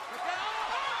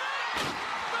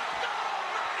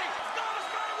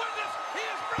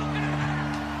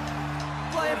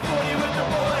Playing footy with the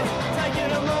boys,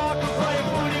 taking a mark, playing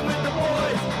footy with the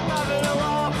boys, having a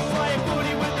laugh, playing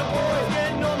footy with the boys,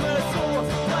 getting on the sauce,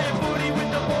 playing footy with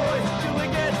the boys, till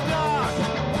it gets dark.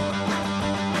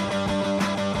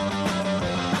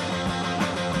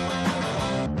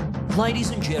 Ladies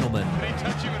and gentlemen,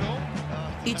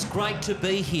 it's great to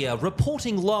be here,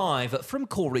 reporting live from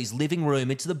Corey's living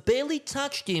room. It's the Barely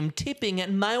Touched Him tipping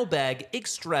and mailbag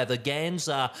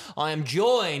extravaganza. I am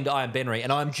Benry,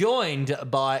 and I'm joined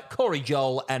by Corey,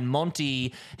 Joel, and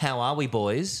Monty. How are we,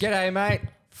 boys? G'day, mate.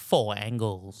 Four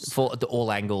angles. Four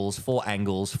angles,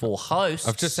 four hosts.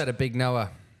 I've just had a big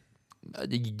Noah.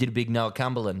 You did a big Noah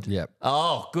Cumberland. Yep.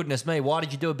 Oh, goodness me. Why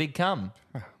did you do a big cum?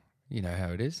 You know how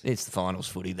it is. It's the finals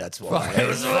footy, that's why. It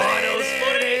was finals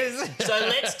footy. So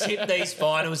let's tip these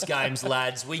finals games,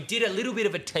 lads. We did a little bit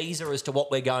of a teaser as to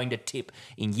what we're going to tip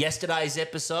in yesterday's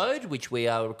episode, which we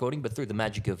are recording, but through the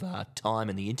magic of time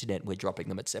and the internet, we're dropping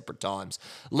them at separate times.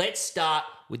 Let's start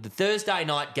with the Thursday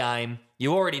night game.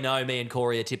 You already know me and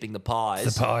Corey are tipping the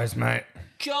Pies. The Pies, mate.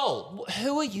 Joel,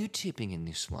 who are you tipping in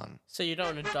this one? So you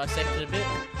don't want to dissect it a bit?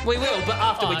 We will, but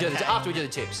after we do okay. after we do the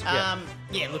tips. Yeah,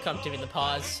 look, I'm tipping the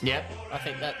Pies. Yep. I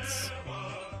think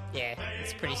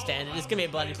it's pretty standard. It's going to be a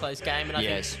bloody close game, and I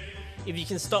Yes. think if you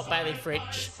can stop Bailey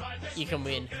Fritsch, you can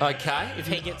win. Okay. If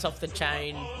he gets off the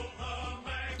chain,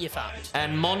 you're fucked.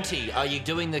 And Monty, are you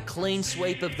doing the clean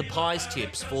sweep of the Pies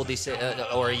tips for this,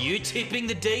 or are you tipping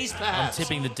the D's perhaps? I'm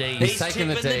tipping the D's. He's taking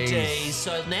the tipping Ds.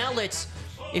 So now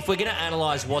if we're going to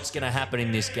analyse what's going to happen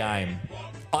in this game,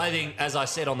 I think, as I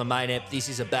said on the main ep, this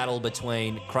is a battle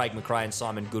between Craig McRae and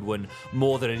Simon Goodwin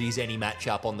more than it is any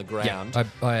matchup on the ground.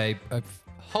 I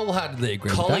wholeheartedly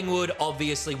agree with Collingwood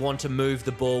obviously want to move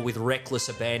the ball with reckless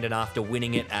abandon after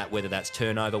winning it at whether that's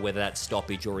turnover, whether that's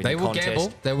stoppage or in They the will contest.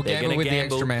 gamble. They will They're gamble gonna with the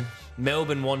extra man.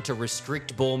 Melbourne want to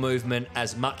restrict ball movement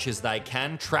as much as they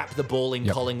can, trap the ball in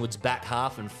Yep. Collingwood's back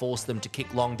half and force them to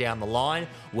kick long down the line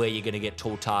where you're going to get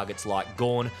tall targets like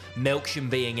Gawn. Melksham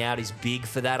being out is big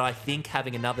for that, I think,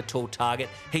 having another tall target.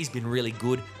 He's been really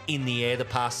good in the air the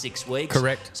past 6 weeks.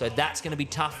 Correct. So that's going to be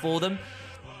tough for them.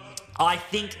 I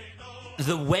think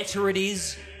the wetter it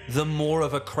is, the more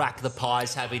of a crack the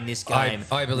Pies have in this game.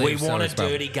 I believe we so want a as well.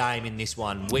 dirty game in this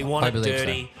one. We want I it believe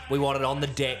dirty. We want it on the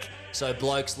deck. So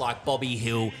blokes like Bobby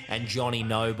Hill and Johnny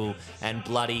Noble and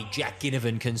bloody Jack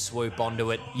Ginnivan can swoop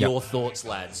onto it. Yep. Your thoughts,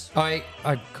 lads? I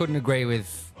couldn't agree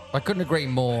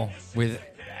more with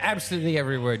absolutely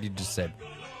every word you just said.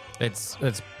 It's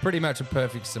pretty much a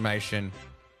perfect summation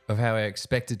of how I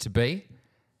expect it to be.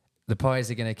 The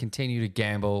Pies are going to continue to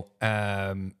gamble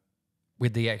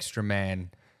with the extra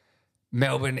man.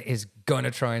 Melbourne is going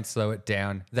to try and slow it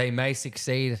down. They may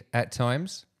succeed at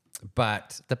times,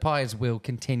 but the Pies will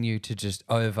continue to just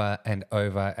over and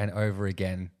over and over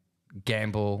again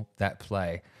gamble that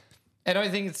play. And I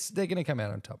think they're going to come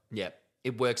out on top. Yeah,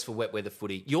 it works for wet weather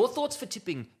footy. Your thoughts for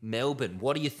tipping Melbourne?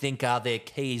 What do you think are their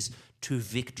keys to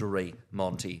victory,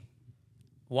 Monty?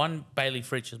 One, Bailey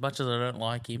Fritsch, as much as I don't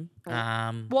like him.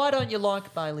 Why don't you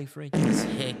like Bailey Fritsch? His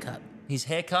haircut. His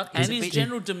haircut And is a his bit...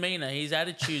 general demeanour, his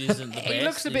attitude isn't the best. He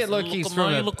looks a bit He's like look he's at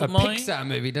from me, a look at me. Pixar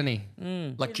movie, doesn't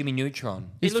he? like Jimmy Neutron.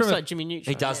 He He's looks from a- like Jimmy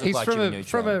Neutron. He does look He's like from Jimmy a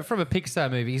Neutron. from a Pixar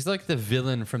movie. He's like the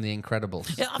villain from The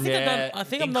Incredibles. Yeah, I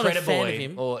think I'm not a fan of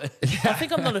him. Or, I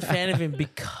think I'm not a fan of him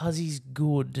because he's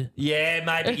good. yeah,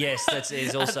 maybe. Yes,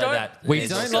 there's also that. We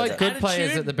There's don't also like that. good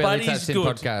players at the Belly but he's Touched In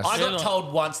good. podcast. I got Yeah.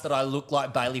 told once that I look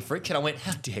like Bailey Fritsch, and I went,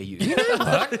 "How dare you?"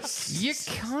 You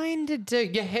kind of do.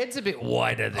 Your head's a bit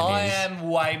wider than I his. am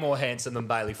way more handsome than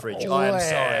Bailey Fritsch. I am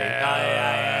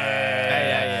sorry.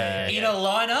 In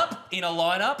a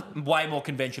lineup, way more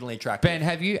conventionally attractive. Ben,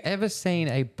 have you ever seen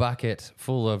a bucket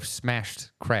full of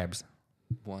smashed crabs?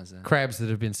 Why is that? Crabs that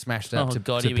have been smashed up Oh, to,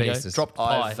 God, to here we go. pieces. Dropped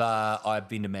pie. I've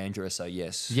been to Mandurah, so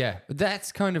yes. Yeah,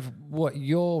 that's kind of what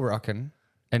you're rocking.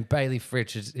 And Bailey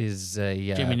Fritsch is a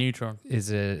Jimmy Neutron.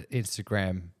 is a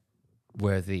Instagram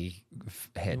worthy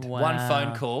head. Wow. One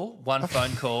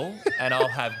phone call, and I'll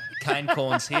have Kane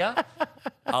Corns here.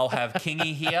 I'll have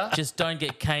Kingy here. Just don't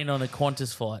get Kane on a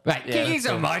Qantas flight. Right, Yeah, Kingy's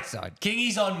that's on my side.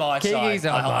 Kingy's on my Kingy's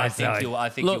side. on my I think side. I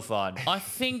think Look, you'll find. I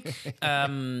think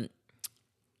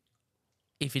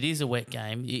if it is a wet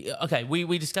game, okay,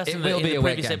 we discussed It in will the be a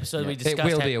wet previous game. episode. Yeah. We It discussed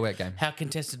will how, be a wet game. how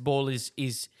contested ball is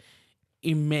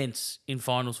immense in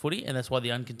finals footy, and that's why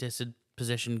the uncontested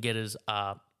possession getters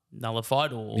are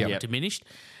nullified or Yep. diminished.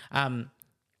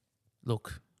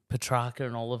 Look, Petrarca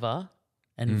and Oliver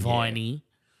and Viney,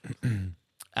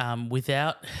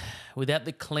 without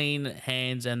the clean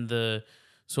hands and the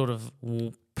sort of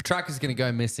Petrarca's going to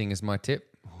go missing is my tip.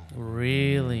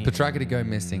 Really? Petrarca to go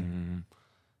missing.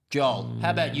 Joel,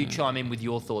 how about you chime in with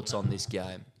your thoughts on this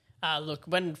game? Look,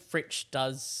 when Fritsch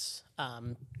does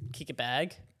kick a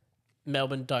bag,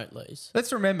 Melbourne don't lose.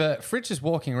 Let's remember, Fritsch is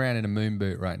walking around in a moon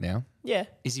boot right now. Yeah.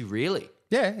 Is he really?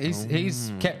 Yeah,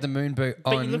 he's kept the moon boot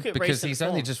But you on look at because recent he's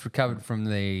only form. just recovered from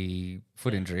the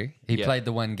foot injury. He Yeah. played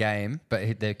the one game,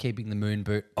 but they're keeping the moon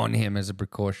boot on him as a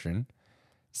precaution.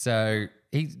 So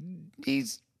he's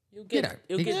He'll get,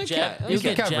 he'll he's get jabbed. he's He'll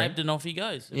get recovering. jabbed and off he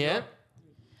goes. Yeah.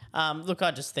 Look,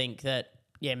 I just think that,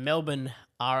 Melbourne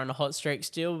are on a hot streak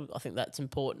still. I think that's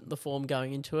important, the form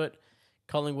going into it.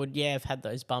 Collingwood, have had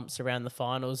those bumps around the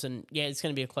finals, and it's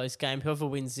going to be a close game. Whoever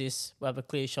wins this will have a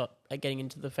clear shot at getting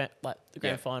into the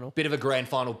grand final. Bit of a grand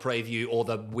final preview or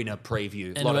the winner preview.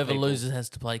 And A lot of whoever people- loses has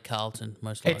to play Carlton,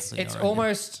 most likely. It's I reckon.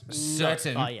 almost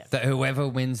certain that whoever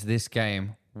wins this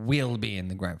game will be in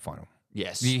the grand final.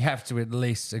 Yes. You have to at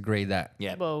least agree that.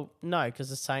 Yeah. Well, no, because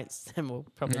the Saints then will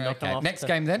probably knock them Okay, off. next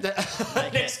game then.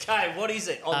 Next game, what is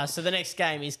it? So the next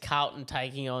game is Carlton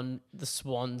taking on the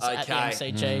Swans at the Okay.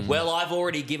 MCG. Well, I've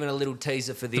already given a little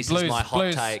teaser for this as my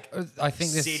hot take. I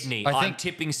think this. Sydney. I I'm think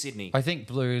tipping Sydney. I think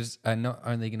Blues are not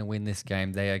only going to win this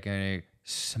game; they are going to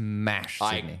smash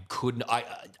Sydney. I couldn't.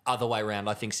 Other way around.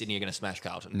 I think Sydney are going to smash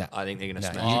Carlton. No. I think they're going to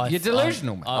No, smash. you're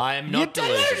delusional, man. I am You're not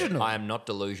delusional. delusional. I am not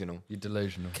delusional. You're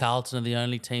delusional. Carlton are the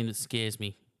only team that scares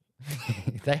me.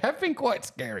 They have been quite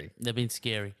scary. They've been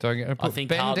scary. So I'm gonna I put think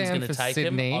Ben Carlton's down going to for take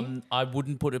Sydney. them. I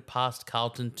wouldn't put it past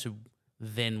Carlton to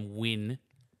then win.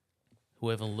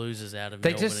 Whoever loses out of They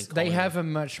Melbourne just and they Collingwood. have a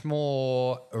much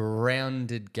more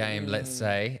rounded game, let's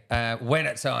say, when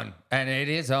it's on, and it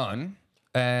is on.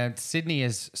 Sydney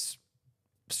has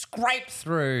scraped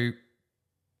through,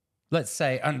 let's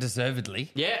say,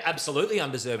 undeservedly. Yeah, absolutely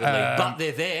undeservedly. But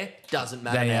they're there. Doesn't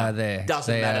matter They now. are there.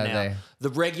 Doesn't They matter are now. there. The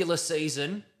regular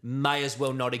season may as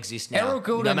well not exist now. Errol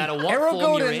Goulden, no matter what Errol form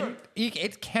Goulden, you're in.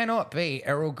 it cannot be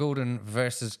Errol Goulden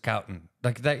versus Carlton.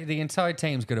 Like the entire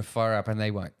team's going to fire up, and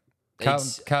they won't.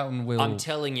 Carlton will. I'm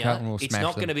telling you, Carlton will it's smash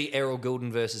not them. going to be Errol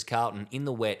Goulden versus Carlton. In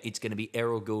the wet, it's going to be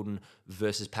Errol Goulden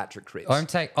versus Patrick Cripps. I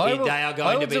will, They are going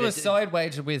I will to be do the- a side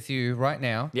wager with you right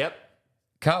now. Yep.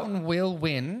 Carlton will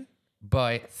win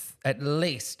by at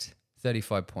least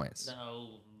 35 points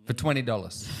for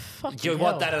 $20. You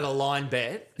want that at a line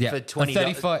bet Yeah, for a 20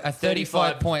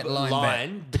 35 point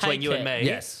line between Take you it. and me.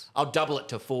 Yes. I'll double it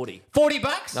to 40.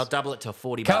 $40? I'll double it to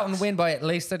 40 Carlton bucks. win by at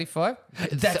least 35?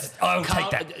 I'll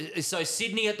take that. So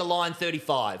Sydney at the line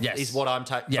 35 Yes. is what I'm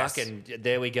taking. Yes. Fucking,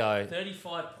 there we go.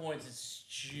 35 points is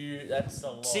that's a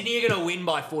lot. Sydney are going to win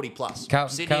by 40 plus.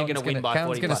 Carlton- Sydney are going to Carlton's win gonna- by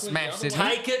Carlton's 40 gonna plus. smash Sydney.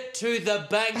 Take it to the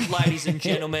bank, ladies and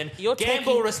gentlemen. You're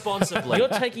Gamble taking- responsibly. You're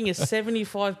taking a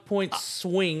 75-point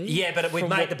swing. Yeah, but we've from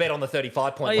made what- the bet on the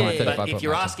 35 point Oh, yeah, line. yeah, But 35 if point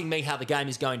you're margin. asking me how the game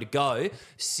is going to go,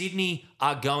 Sydney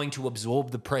are going to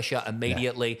absorb the pressure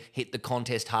immediately, hit the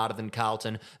contest harder than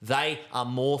Carlton. They are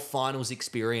more finals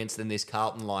experienced than this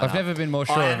Carlton lineup. I've never been more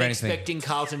sure I of am anything. expecting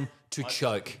Carlton to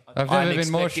choke. I've I'm never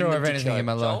been more expecting sure them of to anything in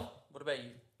my choke. life. Joel, what about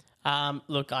you?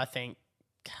 Look, I think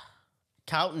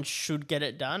Carlton should get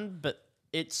it done, but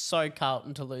it's so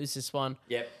Carlton to lose this one.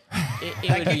 Yep.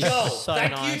 It would be Joel. so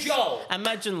Thank you, nice. Joel.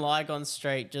 Imagine Lygon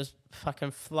Street just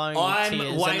fucking flowing I'm with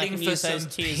tears. and they waiting can for use those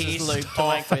some tears as pissed lube to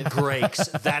off make with. Greeks.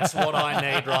 That's what I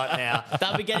need right now.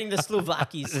 They'll be getting the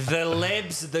Slovakis. The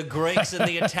Lebs, the Greeks, and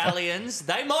the Italians,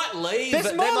 they might leave. There's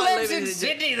but more they might Lebs leave in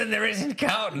Sydney than there is in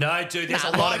Carlton. No, dude, there's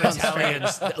a Nah, lot of Lygon's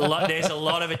Italians. There's a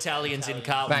lot of Italians in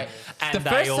Carlton, Mate, and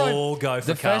they all go for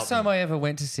the Carlton. first time I ever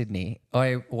went to Sydney,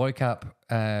 I woke up.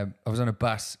 I was on a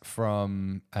bus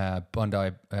from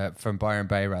Bondi, from Byron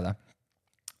Bay rather,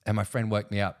 and my friend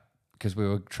woke me up because we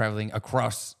were traveling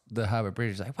across the Harbour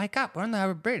Bridge. He's like, "Wake up, we're on the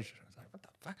Harbour Bridge." I was like, "What the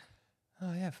fuck?"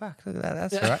 Oh yeah, fuck. Look at that.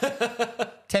 That's all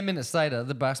right. 10 minutes later,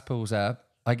 the bus pulls up.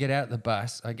 I get out the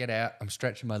bus. I get out. I'm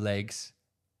stretching my legs.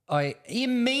 I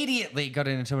immediately got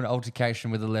into an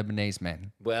altercation with a Lebanese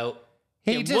man. Well,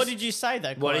 What did you say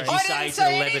though? what did Corey? you I say didn't to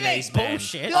say the anything. Lebanese man?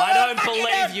 Bullshit. I don't Fucking believe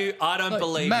hell. you. I don't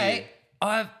believe mate, you.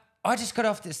 I just got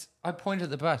off this. I pointed at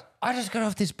the bus. I just got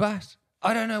off this bus.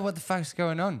 I don't know what the fuck's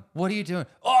going on. What are you doing?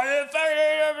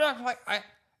 Like,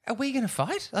 are we going to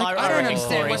fight? Like, I don't reckon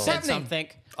understand Corey what's said happening. something.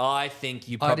 I think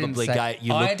you I didn't probably say.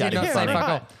 you I looked did at not him say funny. fuck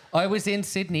off. I was in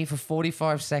Sydney for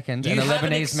 45 seconds, and a have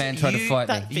an Lebanese man tried to you- fight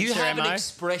me. that- You Fix your have an MO.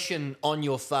 expression on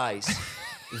your face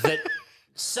that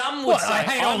some would What, say. I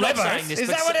hate I'm all not Lebos? saying this, Is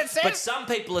but that what some- it says? But some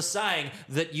people are saying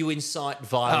that you incite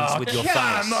violence Oh, with your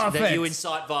come face. off That it. you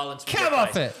incite violence with Come your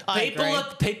off face. it. I People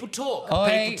agree. people talk.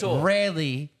 I People talk.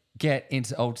 rarely get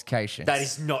into altercations. That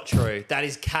is not true. That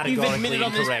is categorically admitted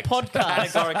on this incorrect. podcast.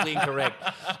 Categorically incorrect.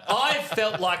 I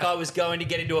felt like I was going to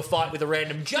get into a fight with a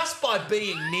random just by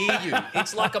being near you.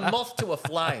 It's like a moth to a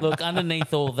flame. Look,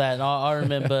 underneath all that, I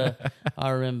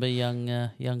remember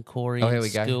young Corey Oh, here in we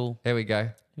go. school. Here we go.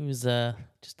 He was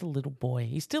just a little boy.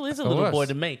 He still is a little boy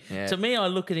to me. Yeah. To me, I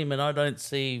look at him and I don't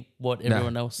see what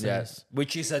everyone else sees.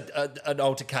 Which is an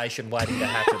altercation waiting to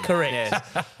happen. Correct.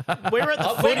 Yeah. We're at the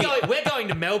footy. We're going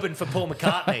to Melbourne for Paul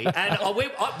McCartney,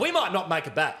 and we might not make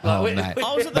it back. Like, Oh, we- mate.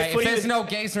 I was at the Mate, if footy there's with- an old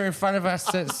geezer in front of us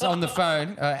that's on the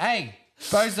phone, hey,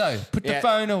 Bozo, put the Yeah,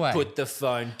 phone away. Put the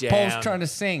phone down. Paul's trying to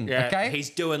sing, Yeah, okay? He's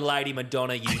doing Lady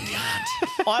Madonna. You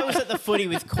can't. I was at the footy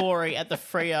with Corey at the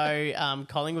Freo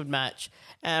Collingwood match.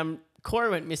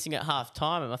 Corey went missing at half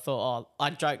time, and I thought,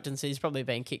 I joked and said he's probably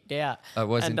been kicked out. I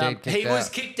was And, indeed kicked He out. was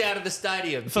kicked out of the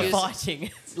stadium for Yes. fighting.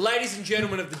 Ladies and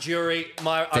gentlemen of the jury,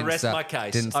 I Didn't rest start- my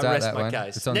case. Didn't I start rest that my one.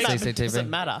 case. It's on Next, CCTV. Doesn't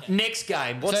matter. next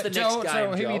game. What's So, the next Joel, game? so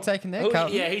who are you Joel? taking there?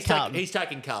 Carlton? Yeah, he's Carlton.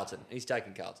 taking Carlton. He's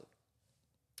taking Carlton.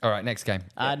 All right, next game.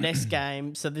 Next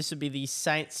game. So this would be the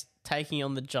Saints taking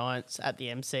on the Giants at the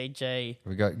MCG.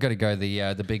 We got to go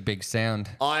the big sound.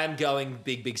 I am going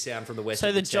big sound from the west. So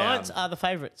of the town. Giants are the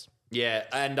favourites. Yeah,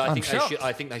 and I'm I think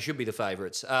shocked. they should be the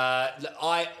favourites.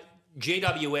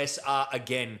 GWS are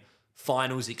again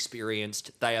finals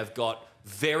experienced. They have got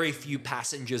very few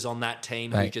passengers on that team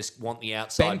who Mate, just want the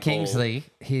outside Ben ball. Kingsley,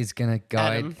 he's going to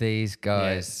guide Adam. these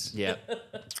guys. Yeah,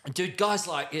 dude, guys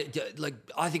like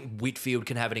I think Whitfield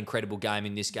can have an incredible game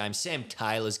in this game. Sam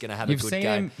Taylor's going to have You've a good seen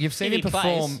game. him. You've seen If him he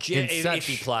perform plays. Yeah, in if such.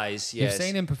 he plays, You've yes.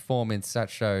 seen him perform in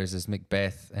such shows as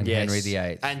Macbeth and Yes. Henry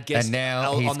VIII, And guest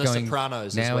now on he's The going. Sopranos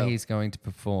as Now well. he's going to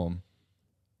perform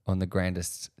on the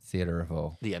grandest theatre of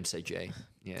all. The MCG,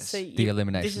 yes. See, The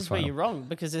elimination This is where final. you're wrong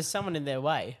because there's someone in their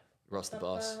way. Ross the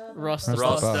boss. Ross the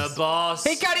Ross boss. the boss.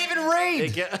 He can't even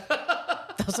read.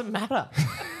 Doesn't matter.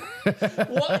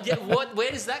 What? Yeah, what? Where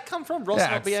does that come from? Ross Yeah,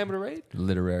 not be it's- able to read?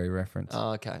 Literary reference.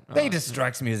 Oh, okay. He just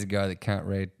strikes me as a guy that can't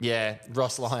read. Yeah,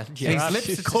 Ross Lyon. His Yeah.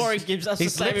 lips are Corey gives us the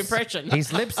same impression.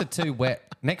 His lips are too wet.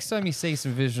 Next time you see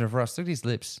some vision of Ross, look at his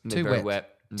lips. They're Too very wet.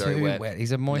 wet. Very Too wet.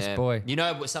 He's a moist Yeah. boy. You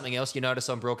know something else you notice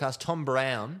on broadcast? Tom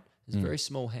Brown has very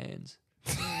small hands.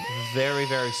 Very,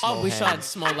 very small I wish hands. I had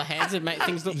smaller hands and make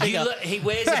things look bigger. He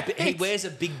wears a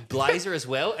big blazer as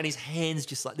well, and his hands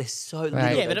just like they're so little.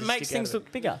 Right. Yeah, they but it just makes stick out things of it.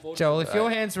 look bigger. Joel, if your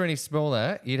hands were any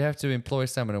smaller, you'd have to employ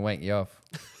someone to wank you off.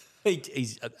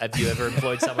 Have you ever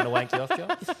employed someone to wank you off, John?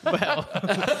 Well,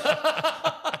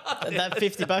 that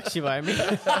 $50 you owe me.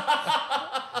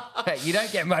 Hey, you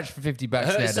don't get much for $50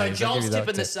 nowadays. So I'll give Joel's you that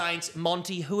tipping the tip. Saints.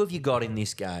 Monty, who have you got in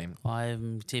this game?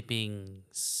 I'm tipping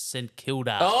St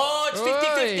Kilda. Oh, it's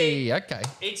 50-50. Oi, okay.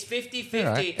 It's 50-50.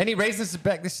 All right. Any reasons to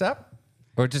back this up?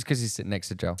 Or just because he's sitting next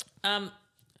to Joel?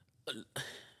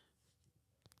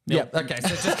 Yeah, okay. So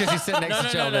just because he's sitting next to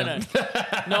Joel then.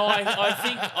 No, I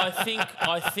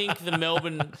think the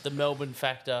Melbourne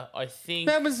factor. I think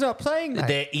Melbourne's not playing, mate.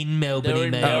 They're in Melbourne. They're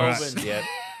in Melbourne. Melbourne. Yep.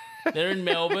 they're in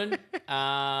Melbourne.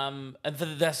 And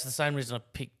that's the same reason I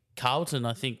picked Carlton.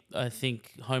 I think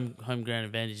home ground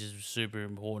advantage is super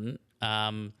important.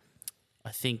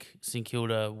 I think St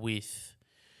Kilda with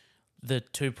the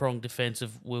two-pronged defence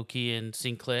of Wilkie and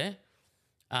Sinclair.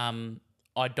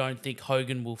 I don't think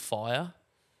Hogan will fire.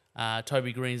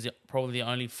 Toby Green's probably the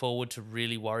only forward to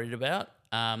really worried about.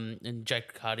 And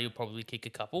Jake Riccardi will probably kick a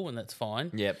couple, and that's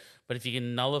fine. Yep. But if you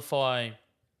can nullify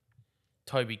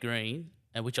Toby Green,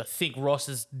 which I think Ross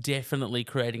is definitely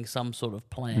creating some sort of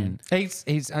plan.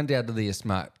 He's undoubtedly a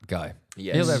smart guy.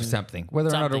 Yes. He'll have something. Whether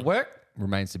or not it'll Something. work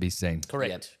remains to be seen.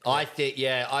 Correct.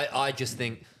 Yep. I just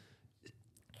think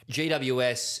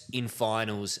GWS in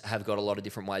finals have got a lot of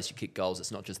different ways to kick goals.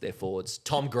 It's not just their forwards.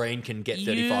 Tom Green can get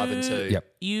 35 and 2. Yep.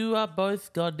 You are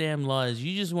both goddamn liars.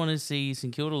 You just want to see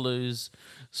St Kilda lose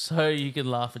so you can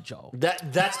laugh at Joel.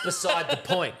 That's beside the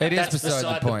point. It is That's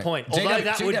beside the point. Although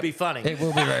that would be funny. It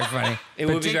will be very funny. It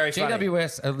But would be very funny.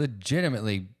 GWS are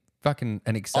legitimately fucking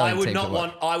an exciting team to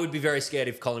watch. I would be very scared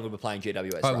if Collingwood were playing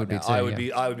GWS. I right would be now.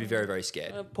 too, I would be very, very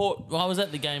scared. Port. I was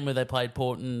at the game where they played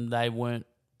Port and they weren't.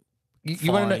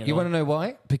 You want to know? Fine, You want to know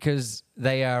why? Because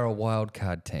they are a wild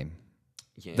card team.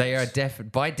 Yes. They are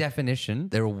by definition,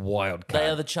 they're a wild card. They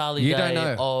are the Charlie You Day don't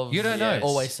know. of You don't know. Yes.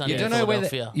 Always Sunny You in don't know whether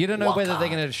Philadelphia. you don't know Wild whether they're card.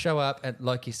 going to show up at,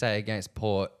 like you say, against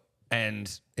Port,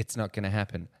 and it's not going to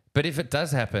happen. But if it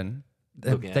does happen,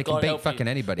 they can God beat help fucking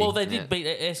you. anybody. Well, they did beat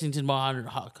Essendon by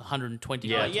 120.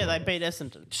 Yeah. Oh, yeah, they beat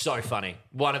Essendon. So funny.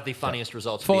 One of the funniest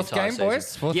results Fourth of the entire game, season.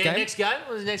 boys. Fourth yeah, game. next game. What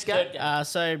was the next game?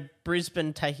 So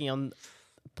Brisbane taking on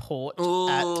Port at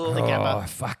the Gabba. Oh,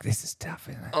 fuck, this is tough,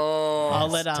 isn't it? I'll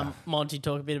let Monty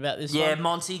talk a bit about this Yeah, one.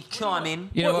 Monty, chime in.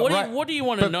 You know What do you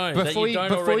want to know that you don't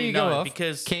before already you go know? off,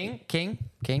 Because King,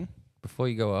 before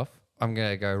you go off, I'm going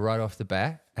to go right off the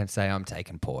bat and say I'm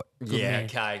taking Port. Yeah, man.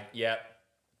 okay, yeah.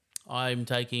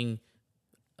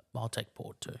 I'll take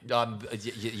Port too.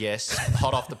 Yes,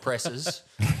 hot off the presses.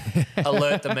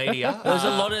 Alert the media. There's a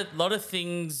lot of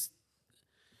things.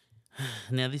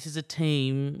 Now, this is a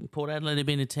team. Port Adelaide have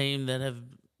been a team that have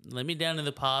let me down in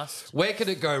the past. Where could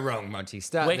it go wrong, Monty?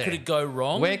 Start Where there. could it go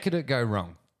wrong? Where could it go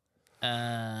wrong?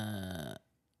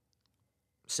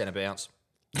 Centre bounce.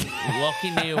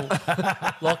 Lockie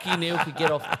Neal could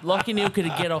get off. Lockie Neal could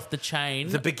get off the chain.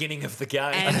 The beginning of the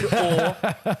game. and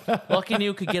or Lockie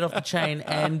Neal could get off the chain,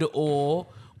 and or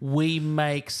we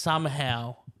make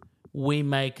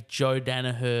Joe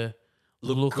Danaher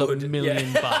look good. $1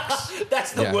 million bucks.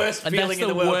 That's the Yeah. worst And feeling that's in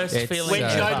the the world. worst It's feeling. When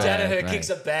so Joe bad, Danaher mate. kicks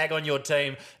a bag on your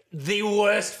team, the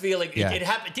worst feeling. Yeah. It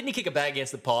happened. Didn't he kick a bag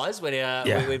against the Pies when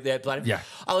we played? Yeah.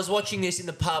 I was watching this in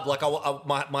the pub. Like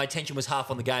my attention was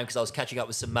half on the game because I was catching up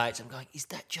with some mates. I'm going, is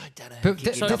that Joe Danaher? But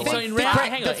kicking so double in leg? round-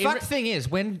 hang on, the in fuck ra- thing is,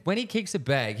 when he kicks a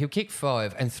bag, he'll kick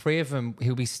 5, and 3 of them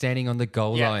he'll be standing on the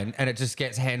goal Yeah. line, and it just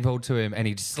gets handballed to him, and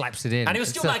he just slaps it in. And he'll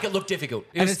still make it look difficult.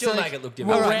 He'll and it's still like, make it look All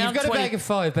difficult. right, Round you've got 20 a bag of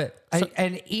 5, but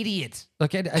an idiot,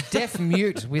 like a deaf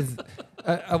mute with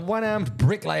a one-armed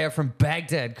bricklayer from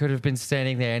Baghdad could have been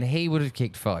standing there, and he would have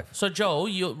kicked 5. So Joel,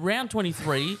 you round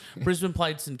 23, Brisbane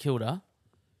played St Kilda.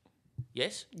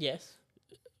 Yes, Yes.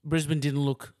 Brisbane didn't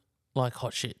look like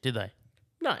hot shit, did they?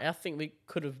 No, I think we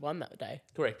could have won that day.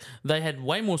 Correct. They had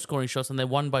way more scoring shots, and they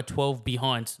won by 12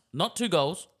 behinds. Not 2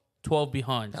 goals, 12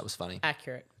 behinds. That was funny.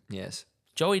 Accurate. Yes.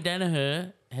 Joey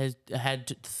Danaher has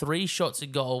had 3 shots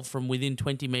at goal from within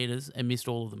 20 metres and missed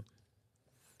all of them.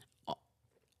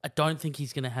 I don't think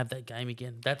he's going to have that game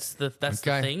again. That's the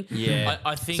Okay. thing. Yeah.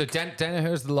 I think. So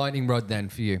Danaher's the lightning rod then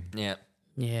for you. Yeah.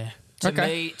 yeah. To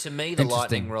Okay. me, the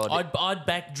lightning Interesting. rod. I'd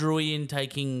back Drewy in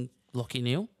taking Lockie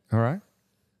Neal. All right.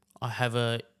 I have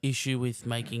a issue with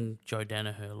making Joe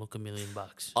Danaher look $1 million.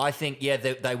 I think,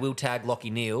 they will tag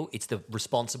Lockie Neal. It's the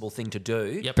responsible thing to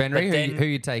do. Yep. Benry, But then- who are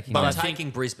you taking? But then? I'm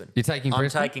taking Brisbane. You're taking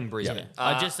Brisbane? I'm taking Brisbane.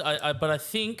 But I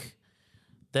think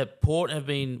that Port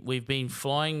we've been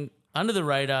flying under the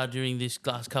radar during this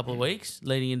last couple of weeks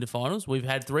leading into finals. We've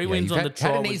had 3 wins you've on the trot.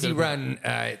 had an We've easy got- run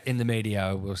in the media,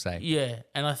 I will say. Yeah,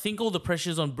 and I think all the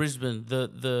pressure's on Brisbane.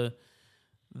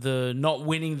 The not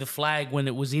winning the flag when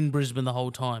it was in Brisbane the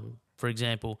whole time, for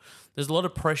example. There's a lot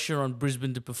of pressure on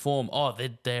Brisbane to perform. Oh,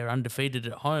 they're undefeated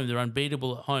at home. They're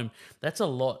unbeatable at home. That's a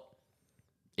lot.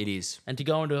 It is. And to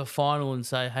go into a final and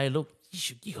say, hey, look,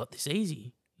 you got this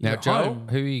easy. Now, You're at Joel, home.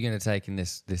 who are you going to take in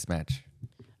this match?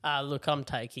 Look, I'm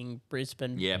taking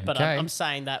Brisbane. Yeah. But Okay. I'm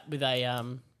saying that with a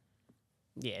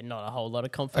not a whole lot of A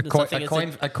confidence. coin, I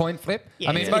think a coin flip? Yeah,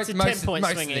 I mean, it's a most 10-point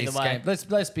of swing these either way. games,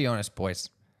 let's be honest, boys.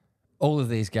 All of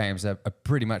these games are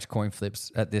pretty much coin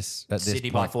flips at this Sydney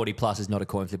by point. 40 plus is not a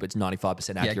coin flip. It's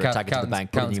 95% accurate. Yeah, Take it to the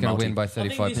bank. Put it in Carlton's your going multi. to win by I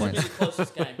think 35 this will be points. the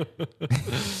closest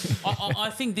game. I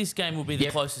think this game will be the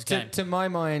closest game. To my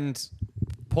mind,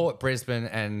 Port, Brisbane,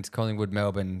 and Collingwood,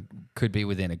 Melbourne could be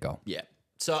within a goal. Yeah.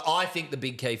 So I think the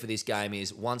big key for this game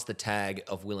is once the tag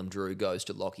of Willem Drew goes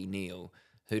to Lockie Neal,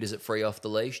 who does it free off the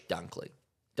leash? Dunkley.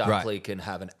 Dunkley can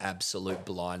have an absolute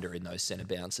blinder in those centre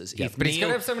bounces. Yeah, but he's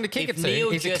gotta have someone to kick it to.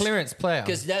 He's a clearance player.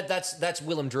 Because that's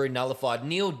Willem Drew nullified.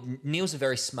 Neil's a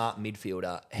very smart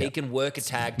midfielder. He can work a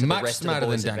tag to Much the rest of smarter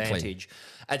the boys' than Dunkley. advantage.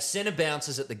 At centre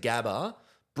bounces at the Gabba,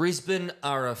 Brisbane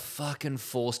are a fucking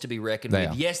force to be reckoned They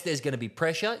with. are. Yes, there's going to be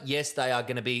pressure. Yes, they are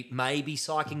going to be maybe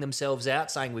psyching themselves out,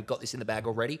 saying we've got this in the bag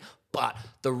already. But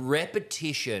the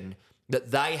repetition that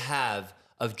they have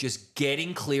of just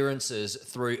getting clearances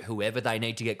through whoever they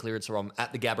need to get clearance from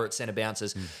at the Gabba at centre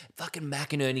bounces. Fucking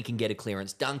McInerney can get a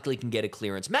clearance. Dunkley can get a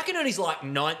clearance. McInerney's like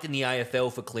 9th in the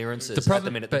AFL for clearances at the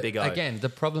minute, the but Big O. again, the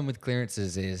problem with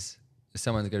clearances is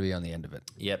someone's going to be on the end of it.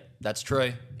 Yep, that's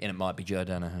true. And it might be Joe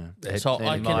Danaher. So It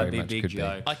I might can- be much Big could be.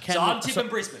 Joe. I can, so I'm tipping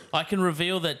Brisbane. I can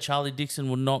reveal that Charlie Dixon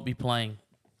will not be playing.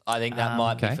 I think that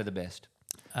might be Okay. for the best.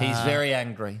 He's very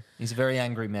angry. He's a very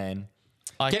angry man.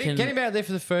 Get him out there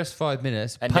for the first 5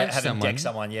 minutes, And punch have him someone, deck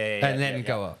someone. Yeah. and then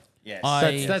go off. Yes.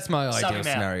 That's my Sub ideal him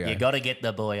out. scenario. You got to get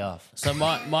the boy off. So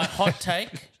my hot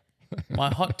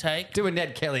take. Do a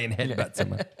Ned Kelly and headbutt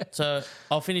someone. So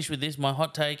I'll finish with this. My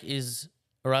hot take is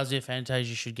Orazio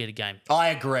Fantasia should get a game. I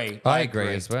agree. I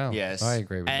agree as well. Yes. I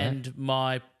agree with that. And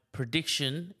my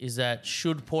prediction is that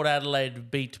should Port Adelaide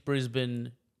beat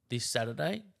Brisbane this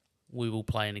Saturday, we will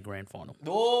play in a grand final.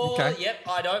 Oh, Okay. yep.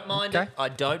 I don't mind Okay. it. I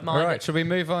don't All mind right, it. shall we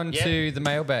move on Yep. to the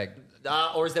mailbag?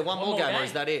 Or is there one more more game, or game.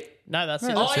 is that it? No, that's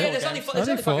it. Oh, That's yeah, it. there's only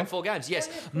Only fucking four. 4 games. Yes.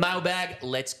 Mailbag,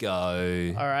 let's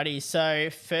go. Alrighty, so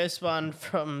first one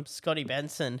from Scotty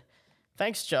Benson.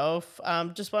 Thanks, Joel.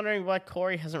 Just wondering why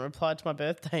Corey hasn't replied to my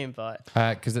birthday invite.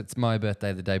 Because it's my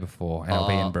birthday the day before, and I'll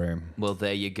be in Broome. Well,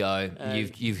 there you go.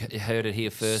 You've heard it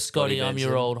here first, Scotty, I'm Benson.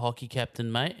 your old hockey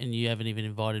captain, mate, and you haven't even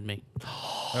invited me.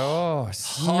 Oh,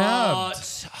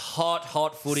 snubbed.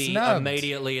 Hot footy Snubbed.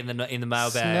 immediately in the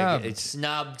mailbag. Snubbed. It's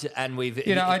snubbed, and we've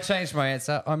You know, I changed my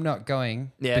answer. I'm not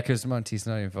going Yeah. because Monty's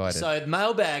not invited. so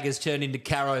mailbag has turned into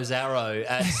Caro's arrow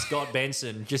at Scott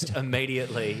Benson just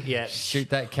immediately. Yeah.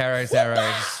 Shoot that Caro's arrow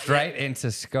straight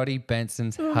into Scotty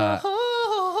Benson's heart.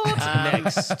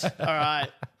 Next. All right,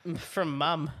 from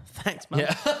Mum. Thanks,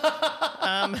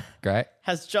 Mum. Great.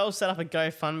 Has Joel set up a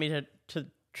GoFundMe to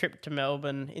trip to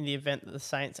Melbourne in the event that the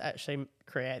Saints actually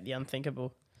create the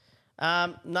unthinkable?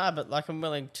 No, but like I'm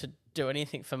willing to do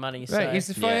anything for money. So Right, he's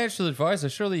a financial advisor.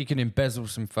 Surely you can embezzle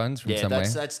some funds from Yeah, somewhere.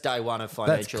 that's day one of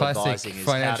financial classic advising is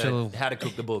financial- how to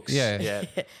cook the books. Yeah.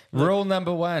 Yeah. Rule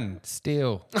number 1,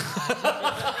 steal.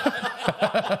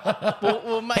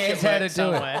 we'll make Here's it how work to do it.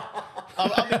 somewhere.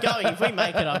 I'll be going. If we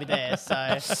make it, I'll be there. So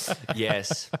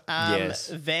Yes. Yes.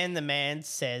 Van the Man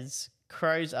says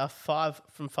Crows are 5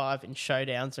 from 5 in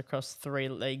showdowns across 3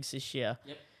 leagues this year.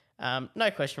 Yep.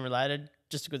 No question related,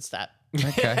 just a good stat.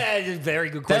 Okay. Very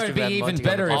good That question. would be about even Monty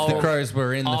better on if the the Crows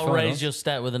were in the I'll finals. raise your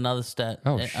stat with another stat.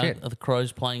 Oh, shit. Are the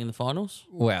Crows playing in the finals?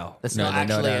 Well, That's no, not they're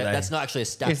actually. are they? That's not actually a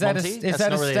stat. Is that a- Monty. is That's that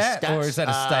not a really stat or is that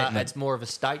a statement? It's more of a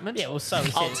statement. Yeah, well, so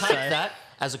is I'll it, take so- that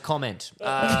as a comment.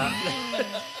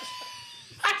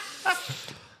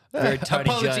 Very Tony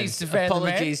Apologies Jones. to Van the Man.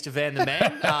 Apologies to Van the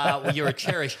Man. Well, you're a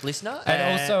cherished listener.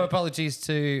 And also apologies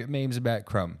to memes about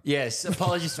Crum. Yes,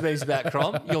 apologies to memes about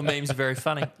Crom. Your memes are very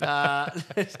funny. And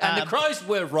the Crows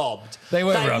were robbed. They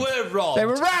were robbed. They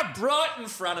were robbed. Right in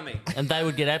front of me. And they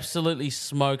would get absolutely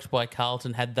smoked by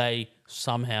Carlton had they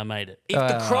somehow made it. If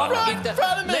the Crom,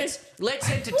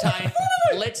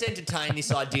 let's entertain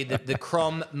this idea that the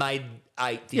Crom made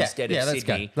 8th instead of let's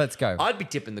Sydney. go. Let's go. I'd be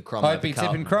tipping the Crom. I'd over be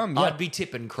Carlton. tipping Crom, yeah. I'd be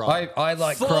tipping Crom. I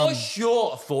like for Crom.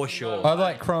 sure. For sure. I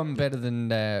like Crom better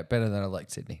than I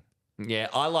like Sydney. Yeah,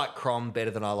 I like Crom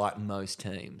better than I like most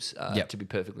teams. Yep. To be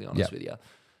perfectly honest Yep. with you,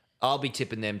 I'll be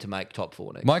tipping them to make top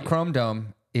 4 next My year. Crom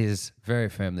dome is very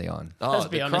firmly on. Oh, Let's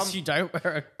be the honest, Crom- you don't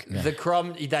wear a... The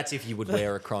Crom, that's if you would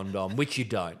wear a Crom which you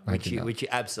don't. Which do you not.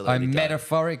 absolutely I'm don't.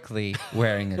 metaphorically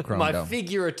wearing a Crom My dome.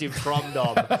 figurative Crom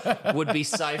would be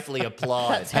safely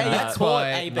applied. That's how you That's caught why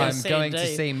A, B, I'm C, going D.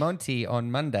 to see Monty on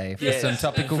Monday for Yeah, some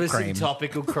topical for cream. Some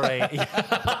topical cream.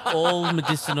 All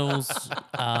medicinals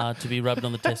to be rubbed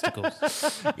on the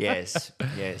testicles. Yes. Dr.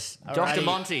 Alrighty.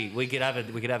 Monty, we could have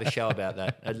a show about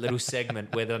that. A little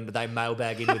segment where they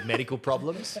mailbag in with medical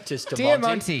problems just to Dear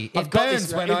Monty. Monty, it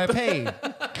burns when I pee.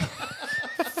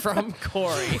 From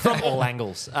Corey. from all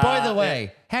angles. By the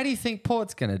way, how do you think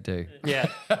Port's going to do? Yeah.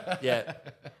 It's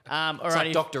Alrighty,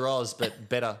 like Dr. Oz, but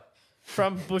better.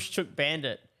 from Bushchook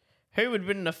Bandit. Who would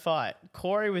win in a fight?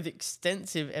 Corey with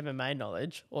extensive MMA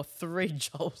knowledge or 3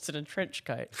 Joels in a trench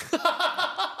coat?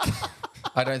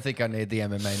 I don't think I need the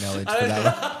MMA knowledge for that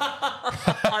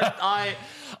one.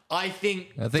 I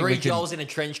think I think 3 we can- Joels in a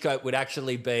trench coat would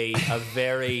actually be a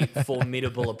very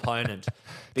formidable opponent.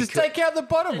 Just Because- take out the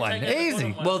bottom one.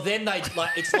 Easy. Well, then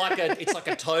it's like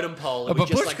a totem pole. It A would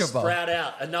just like babushka ball. sprout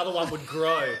out. Another one would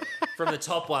grow from the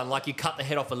top one, like you cut the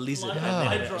head off a lizard.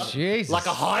 Jesus. Like a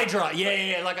hydra.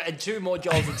 Yeah. And 2 more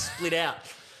Joels would split out.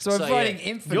 so I'm fighting yeah.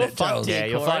 infinite You're fucked Joels. here. Yeah,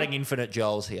 you're Corey. fighting infinite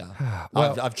Joels here.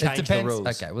 Well, I've it changed the depends. rules.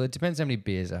 Okay, well, it depends how many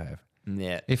beers I have.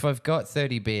 Yeah. If I've got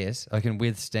 30 beers, I can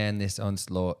withstand this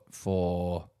onslaught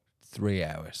for 3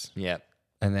 hours. Yeah.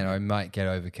 And then I might get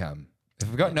overcome. If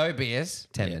I've got no beers,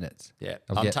 10 minutes. Yeah.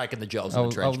 I'll I'm get- taking the Joels in I'll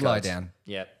the trench coats. lie down.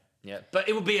 Yeah. But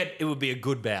it would be a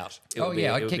good bout. It would be,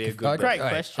 I'd it would kick be a a good I'd, bout. Great I'd-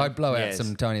 question. I'd blow out Yes.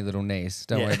 some tiny little knees.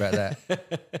 Don't Yeah. worry about that.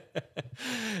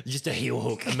 Just a heel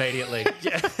hook immediately.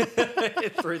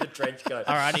 Through the trench coat.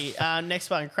 Alrighty, next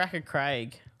one, Cracker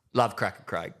Craig. Love Cracker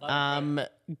Craig.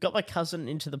 Got my cousin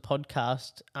into the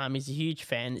podcast. He's a huge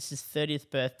fan. It's his 30th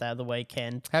birthday of the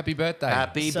weekend. Happy birthday.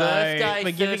 Happy So birthday,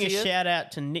 we're giving a 30th. shout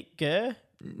out to Nick Gurr.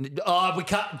 Oh, we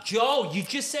can't. Joel, you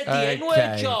just said the Okay.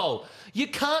 N-word, Joel. You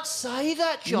can't say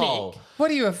that, Joel.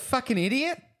 What are you, a fucking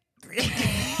idiot?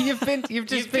 You've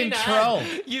just been trolled.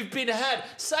 Had. You've been had.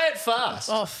 Say it fast.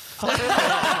 Oh, fuck.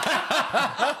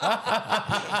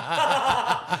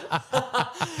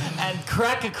 And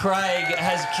Cracker Craig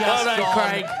has just gone.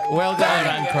 Craig. Well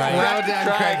done, Craig. Well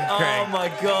done, Craig. Oh, my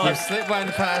God. You've slipped one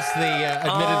past the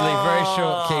admittedly very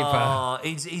short keeper. Oh,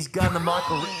 he's gone the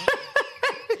Michael.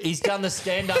 He's done the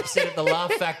stand-up set at the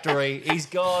Laugh Factory. He's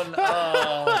gone.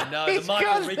 Oh no, He's the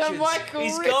Michael gone the Richards. Michael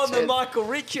He's gone the Richards. Michael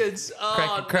Richards.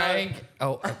 Oh, Craig.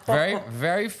 Oh, very,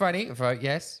 very funny. Vote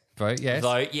yes. Vote yes.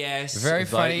 Vote yes. Very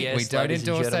Vote funny. yes, We don't ladies and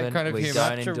endorse that gentlemen. kind of We humour.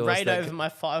 don't To endorse raid that. over my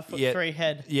 5'3"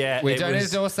 head. Yeah, We it don't was-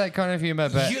 endorse that kind of humour,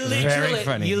 but You very literally,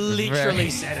 funny. you literally Very-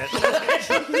 said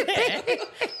it.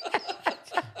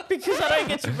 Because I don't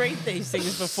get to read these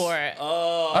things before it.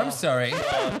 I'm sorry.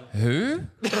 Who?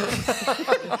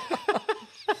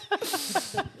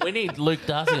 We need Luke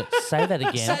Darcy. Say that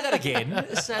again. Say that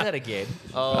again. Say that again.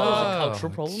 Oh,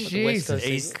 Cultural problem at the West Coast.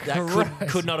 Jesus. that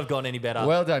could not have gone any better.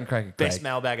 Well done, Craig. Best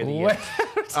mailbag of the year.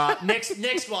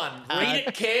 Next one. Read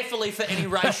it carefully for any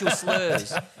racial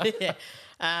slurs.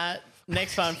 Yeah.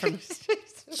 Next one from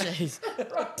jeez.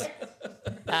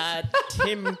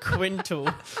 Tim Quintal.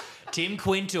 Tim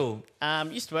Quintal.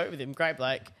 Used to work with him. Great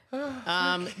bloke.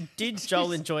 Did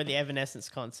Joel enjoy the Evanescence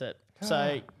concert?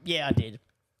 So yeah, I did.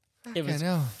 It was Fucking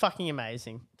hell. fucking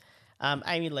amazing.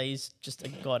 Amy Lee's just a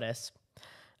goddess.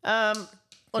 On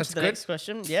That's to the good. next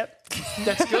question. Yep.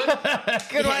 That's good.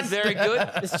 Good one. Very good.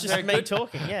 It's just me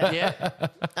talking. Yeah. Yeah.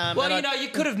 Well, and you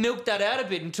could have milked that out a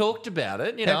bit and talked about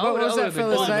it. You Hey, know, what was I that would have been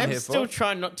fella's more than name? here Still for.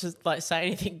 trying not to say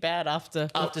anything bad after.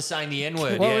 After saying the N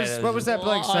word. What was that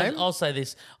bloke's name? I'll say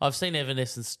this. I've seen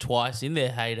Evanescence twice in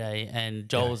their heyday, and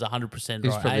Joel was 100%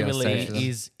 He's right. probably Amy on Lee stage with them.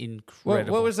 is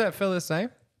incredible. What was that fella's name?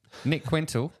 Nick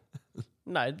Quintal.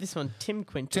 No, this one, Tim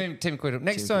Quintal. Tim Quintal.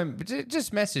 Next time,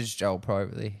 just message Joel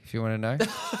privately if you want to know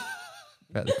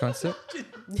about the concert.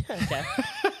 Okay.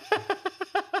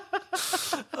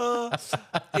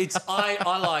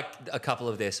 I like a couple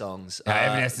of their songs.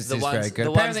 Evanescence the is ones- very good.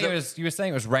 the ones Apparently, that- you were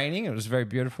saying it was raining. It was very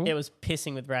beautiful. It was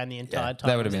pissing with rain the entire time.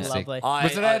 that would have It been was sick. lovely. I-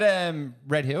 Was it at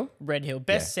Red Hill? Red Hill,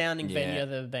 best Yeah. sounding venue Yeah.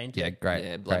 I've ever been to. Yeah, great.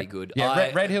 Yeah, bloody great. good. Yeah,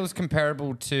 I- Red Hill's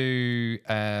comparable to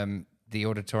the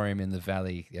auditorium in the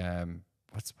Valley.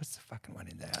 What's the fucking one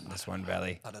in there? In this one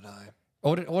Valley. I don't know.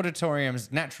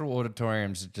 Auditoriums, natural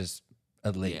auditoriums are just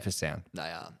elite Yeah. for sound. They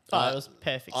are. Oh, it was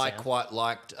perfect. I sound. quite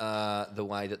liked the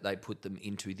way that they put them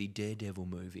into the Daredevil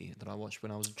movie that I watched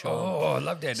when I was a child. Oh, I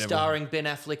love Daredevil. Starring Ben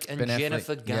Affleck and Ben Affleck,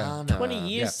 Jennifer yeah. Garner. 20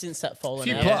 years Yeah. since that fallen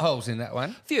few out. plot holes in that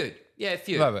one. Few. Yeah,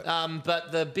 few. Love it.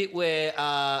 But the bit where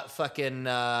fucking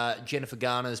Jennifer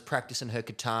Garner's practicing her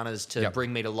katanas to Yep.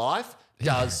 bring me to life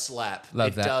does slap. Love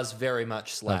it that. does very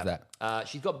much slap. Love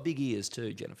She's got big ears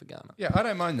too, Jennifer Garner. Yeah, I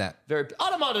don't mind that. I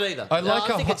don't mind it either. I like I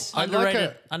a think hot- it's I like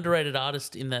a- underrated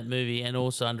artist in that movie, and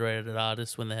also underrated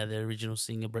artist when they had their original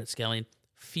singer Brett Scallion.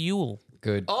 Fuel.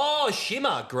 Good. Oh,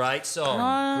 Shimmer, great song.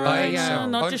 Great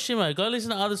song. Not on- just Shimmer. Go listen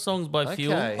to other songs by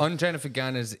Fuel. Okay. On Jennifer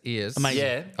Garner's ears, Amazing.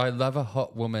 Yeah, I love a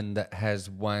hot woman that has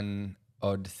one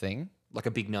odd thing. like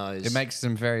a big nose. It makes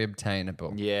them very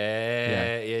obtainable.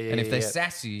 yeah. And if they yeah.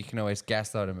 sass you, you can always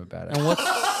gaslight them about it. And what's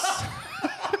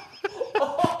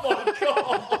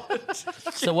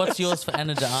So what's yours for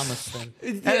Anna de Armas then?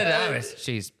 Anna de Armas,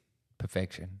 she's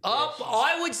perfection.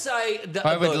 I would say that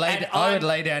I would look, lay. and I would I'm-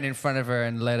 lay down in front of her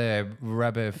and let her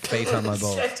rub her feet on my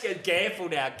balls. Let's get careful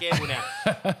now.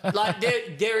 Like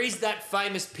there is that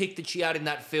famous pic that she had in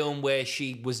that film where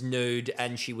she was nude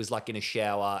and she was like in a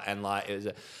shower and like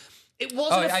it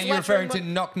wasn't. Oh, a are you referring to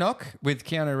flattering Knock Knock with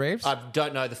Keanu Reeves? I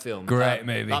don't know the film. Great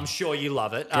movie. I'm sure you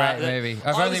love it. Great movie.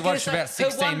 I've I only was gonna watched say, about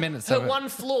 16 minutes her of it. one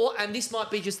flaw, and this might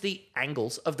be just the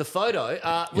angles of the photo,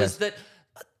 was Yes. that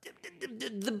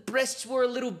the breasts were a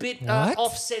little bit What?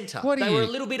 off center. What are They were a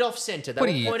you- little bit off center. They what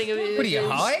were are you- pointing. what are you,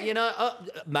 high? You know,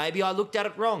 maybe I looked at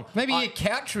it wrong. Maybe I- your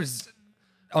couch was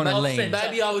on a Well, lean.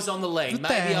 Maybe I was on the lean. What the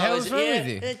maybe I hell's was. wrong Yeah, with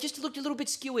you? it just looked a little bit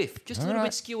skew-if. Just a All little right.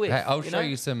 bit skew-if. Hey, I'll you show know?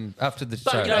 you some after the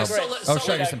But show. you know, I'll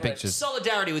show you some solid- pictures.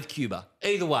 Solidarity with Cuba.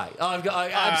 Either way, I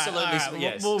absolutely. All right,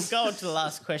 Yes. We'll go on to the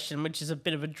last question, which is a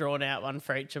bit of a drawn out one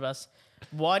for each of us.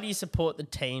 Why do you support the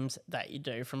teams that you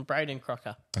do? From Braden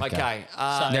Crocker. Okay.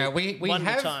 Now we One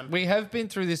at a time. have been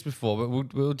through this before,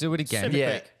 but we'll do it again. Super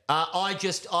Yeah. quick.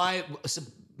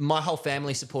 My whole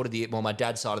family supported my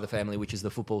dad's side of the family, which is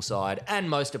the football side, and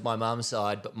most of my mum's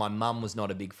side, but my mum was not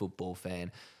a big football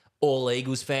fan. All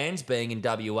Eagles fans being in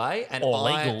WA, and All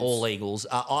Eagles. All Eagles.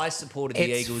 I supported the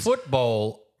It's Eagles.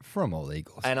 football from all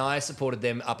Eagles. And I supported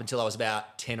them up until I was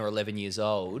about 10 or 11 years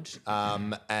old.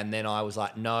 And then I was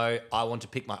like, no, I want to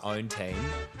pick my own team.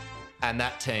 And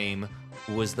that team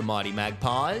was the Mighty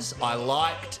Magpies. I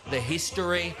liked the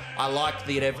history. I liked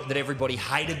that everybody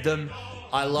hated them.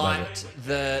 I liked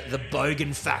the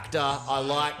bogan factor. I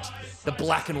liked the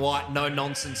black and white,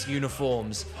 no-nonsense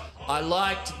uniforms. I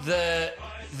liked the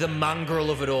mongrel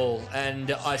of it all,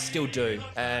 and I still do.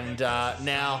 And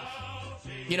now,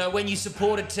 you know, when you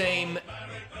support a team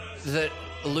that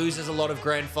loses a lot of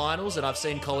grand finals, and I've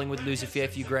seen Collingwood lose a fair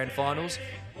few grand finals.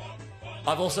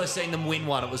 I've also seen them win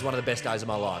one. It was one of the best days of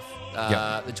my life.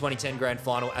 The 2010 grand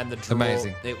final and the draw.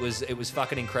 Amazing. It was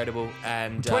fucking incredible.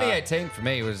 And 2018 for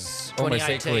me was almost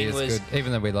 2018 equally as was- good,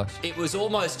 even though we lost. it was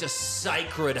almost a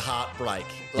sacred heartbreak.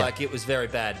 Like, it was very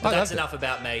bad. But I that's loved it. enough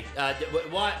about me.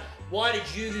 Why did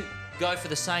you go for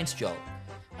the Saints, Joel?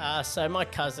 So my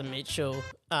cousin Mitchell.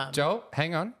 Joel,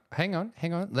 hang on.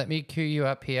 Let me cue you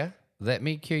up here.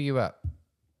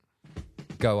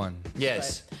 Go on.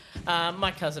 Yes.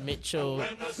 My cousin Mitchell,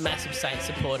 massive Saints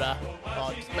supporter.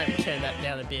 I'll just maybe turn that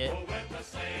down a bit.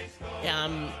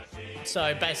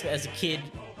 So basically, as a kid,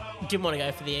 didn't want to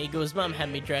go for the Eagles. Mum had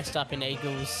me dressed up in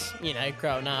Eagles,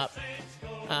 growing up,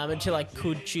 until I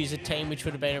could choose a team, which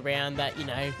would have been around that,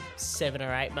 7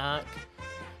 or 8 mark.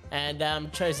 And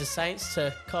chose the Saints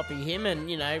to copy him, and,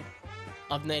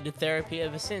 I've needed therapy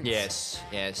ever since. Yes.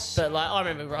 But I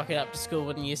remember rocking up to school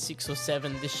in year 6 or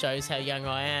 7. This shows how young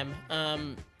I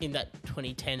am. In that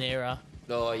 2010 era,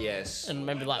 Oh, yes. and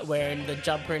remember wearing the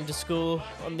jumper into school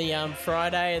on the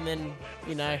Friday, and then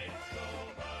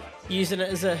using it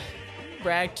as a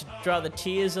rag to dry the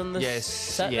tears on the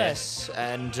Saturday. Yes.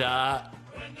 And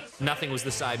nothing was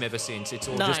the same ever since. It's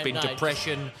all just been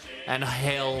depression and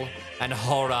hell and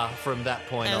horror from that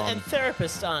point on. And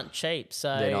therapists aren't cheap,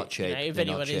 so They're not cheap. if They're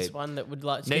not anyone is cheap. one that would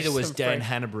like to, Neither give was some Dan free-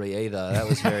 Hanbury either. That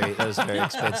was very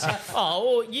expensive.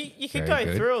 Oh, well, you could Very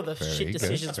go good. through all the Very shit good.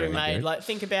 decisions we Very made. good.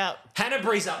 Think about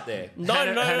Hanbury's up there. no.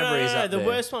 Hanbury's up The there.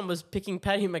 worst one was picking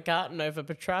Paddy McCartan over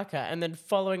Petrarca, and then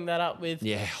following that up with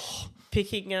Yeah.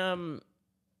 picking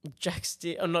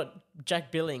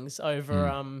Jack Billings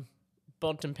over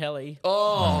Bontempelli.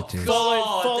 Oh, dear.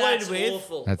 God, Followed that's with-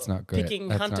 awful. That's not good. Picking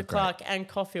That's Hunter not great. Clark and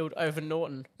Caulfield over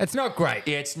Norton. It's not great.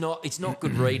 Yeah, it's not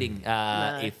good reading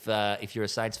if you're a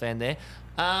Saints fan there.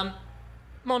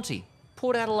 Monty,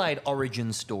 Port Adelaide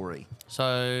origin story.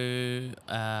 So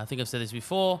I think I've said this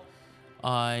before.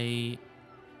 I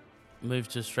moved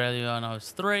to Australia when I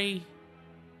was 3.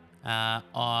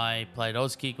 I played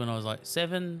Auskick when I was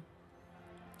 7.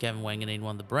 Gavin Wanganeen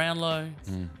won the Brownlow.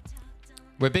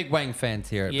 We're big Wang fans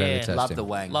here at Yeah, Barely Toasting. Love the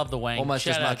Wang. Love the Wang. Almost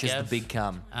Shout as out, much as Gav. the big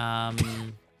cum.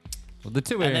 Well, the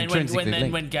two are And then intrinsically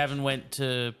linked. when Gavin went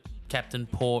to Captain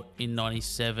Port in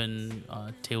 '97,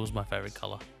 teal's my favourite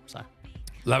colour. So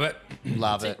Love it.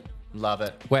 Love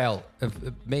it. Well,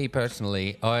 me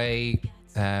personally, I've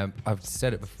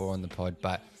said it before on the pod,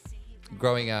 but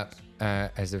growing up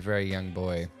as a very young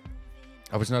boy,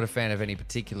 I was not a fan of any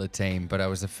particular team, but I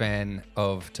was a fan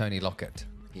of Tony Lockett,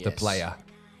 the Yes. player.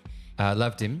 I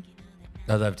loved him.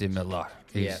 I loved him a lot.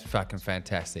 He's Yeah. fucking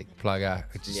fantastic. Plugger.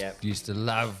 I just Yeah. used to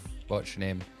love watching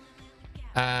him.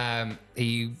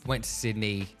 He went to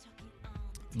Sydney,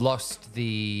 lost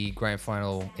the grand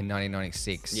final in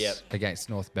 1996 Yep. against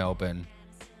North Melbourne.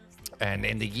 And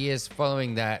in the years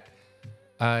following that,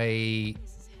 I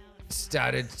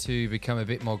started to become a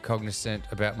bit more cognizant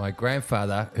about my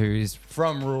grandfather, who is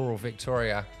from rural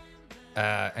Victoria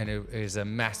and who is a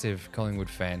massive Collingwood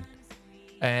fan.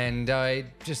 And I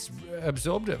just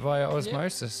absorbed it via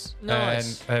osmosis.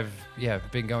 Nice. And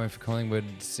I've been going for Collingwood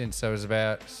since I was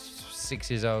about 6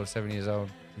 years old, 7 years old.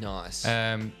 Nice.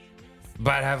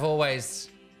 But have always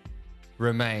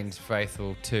remained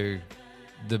faithful to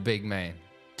the big man,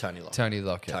 Tony Lockett. Tony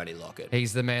Lockett. Tony Lockett.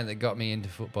 He's the man that got me into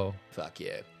football, Fuck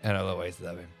yeah. and I'll always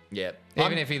love him. Yeah.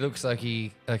 Even if he looks like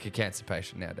a cancer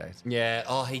patient nowadays. Yeah.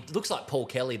 Oh, he looks like Paul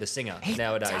Kelly, the singer,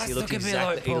 nowadays. does He looks look a bit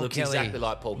exactly. like He Paul looks Kelly. exactly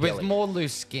like Paul With Kelly. more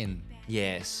loose skin.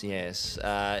 Yes.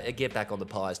 Get back on the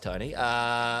pies, Tony.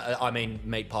 I mean,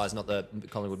 meat pies, not the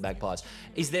Collingwood Magpies.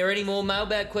 Is there any more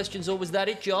mailbag questions, or was that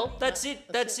it, Joel? That's it.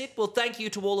 Well, thank you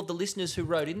to all of the listeners who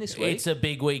wrote in this week. it's a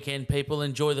big weekend, people.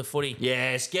 Enjoy the footy.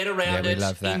 Yes, get around Yeah, we it.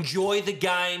 love that. Enjoy the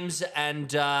games,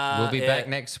 and We'll be back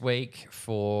next week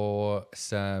for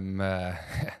some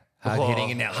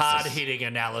hard-hitting analysis. Hard-hitting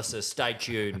analysis. Stay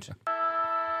tuned.